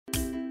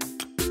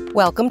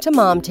Welcome to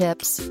Mom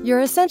Tips, your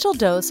essential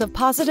dose of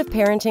positive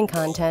parenting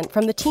content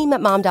from the team at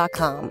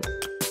mom.com.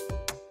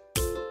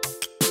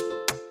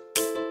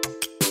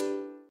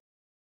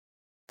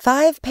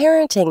 5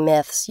 parenting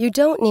myths you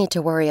don't need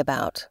to worry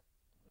about.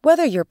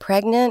 Whether you're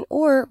pregnant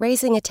or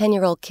raising a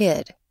 10-year-old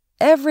kid,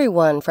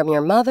 everyone from your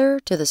mother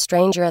to the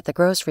stranger at the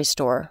grocery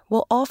store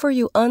will offer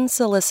you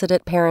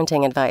unsolicited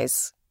parenting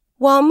advice.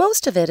 While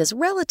most of it is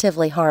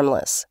relatively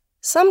harmless,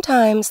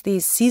 sometimes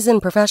these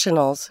seasoned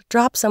professionals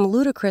drop some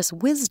ludicrous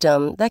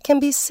wisdom that can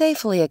be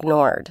safely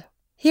ignored.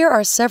 Here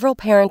are several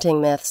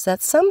parenting myths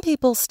that some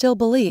people still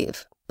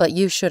believe, but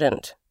you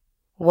shouldn't.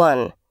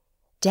 1.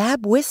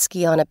 Dab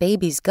whiskey on a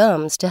baby's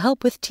gums to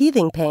help with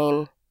teething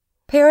pain.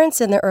 Parents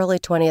in the early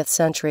 20th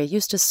century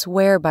used to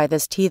swear by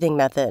this teething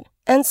method,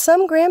 and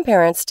some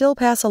grandparents still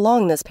pass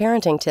along this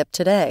parenting tip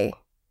today.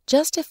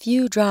 Just a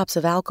few drops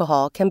of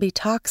alcohol can be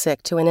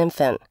toxic to an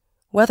infant.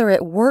 Whether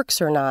it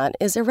works or not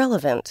is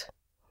irrelevant.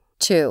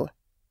 2.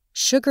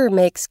 Sugar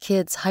makes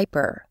kids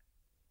hyper.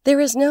 There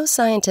is no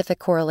scientific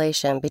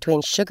correlation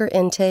between sugar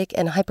intake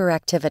and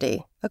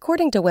hyperactivity,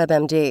 according to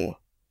WebMD.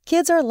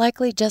 Kids are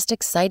likely just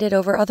excited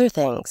over other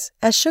things,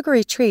 as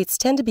sugary treats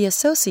tend to be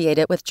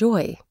associated with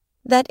joy.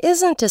 That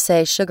isn't to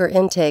say sugar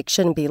intake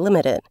shouldn't be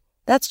limited.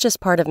 That's just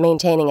part of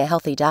maintaining a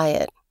healthy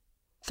diet.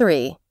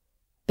 3.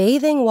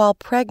 Bathing while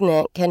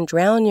pregnant can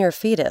drown your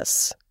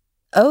fetus.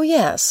 Oh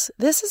yes,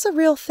 this is a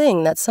real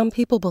thing that some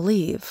people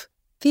believe.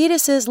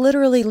 Fetuses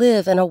literally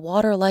live in a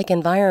water-like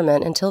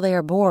environment until they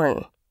are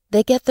born.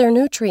 They get their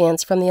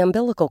nutrients from the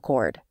umbilical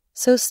cord,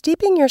 so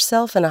steeping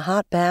yourself in a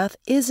hot bath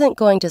isn't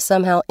going to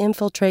somehow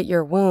infiltrate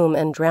your womb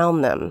and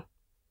drown them.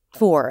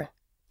 4.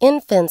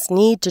 Infants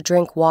need to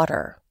drink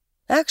water.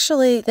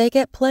 Actually, they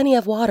get plenty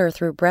of water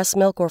through breast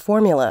milk or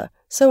formula,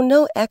 so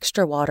no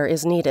extra water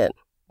is needed.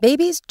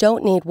 Babies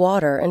don't need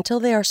water until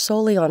they are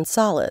solely on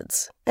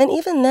solids, and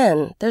even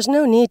then, there's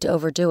no need to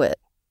overdo it.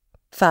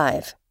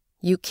 5.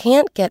 You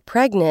can't get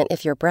pregnant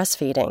if you're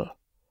breastfeeding.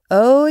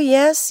 Oh,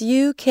 yes,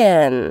 you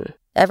can.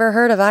 Ever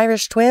heard of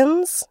Irish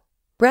twins?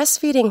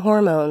 Breastfeeding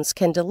hormones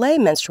can delay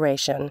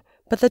menstruation,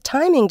 but the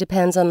timing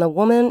depends on the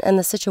woman and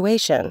the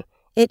situation.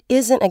 It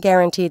isn't a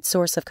guaranteed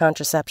source of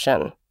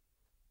contraception.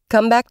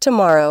 Come back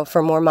tomorrow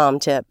for more mom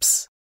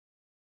tips.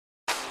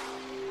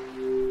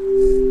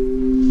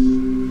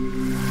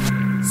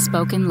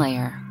 Spoken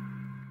Layer.